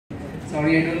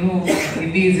Sorry, I don't know.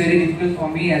 Hindi is very difficult for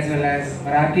me as well as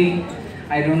Marathi.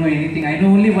 I don't know anything. I know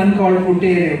only one called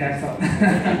Putte, that's all.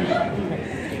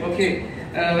 Okay.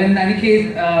 When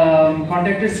Aniket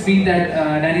contacted me that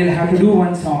Daniel have to do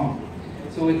one song.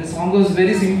 So the song was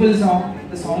very simple song.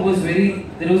 The song was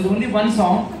there was only one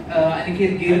song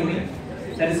Aniket gave me.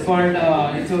 That is called,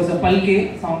 it was a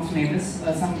Palke, song's name is,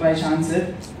 sung by Shaan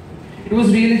sir. It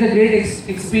was really the great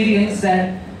experience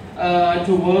that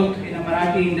to work in a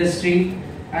Marathi industry,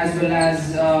 as well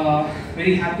as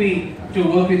very happy to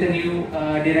work with a new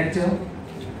director.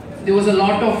 There was a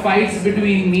lot of fights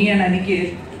between me and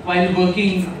Aniket while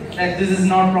working, that this is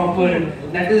not proper,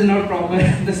 that is not proper.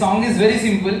 The song is very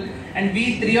simple, and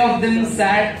we three of them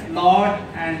sat a lot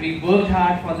and we worked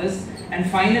hard for this, and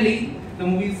finally the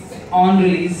movie is on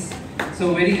release.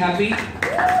 So very happy,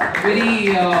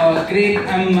 very great.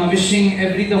 I'm wishing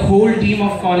the whole team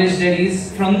of College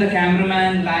Diaries, from the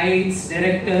cameraman, lights,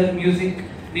 director, music,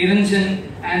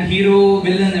 Niranjan, and hero,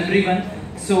 villain, everyone.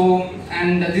 So,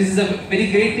 and this is a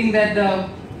very great thing that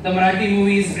the Marathi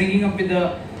movie is bringing up with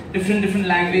the different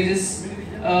languages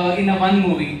in a one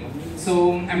movie.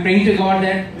 So I'm praying to God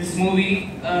that this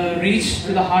movie reach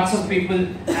to the hearts of people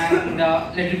and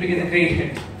let it become a great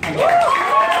hit. Thank you.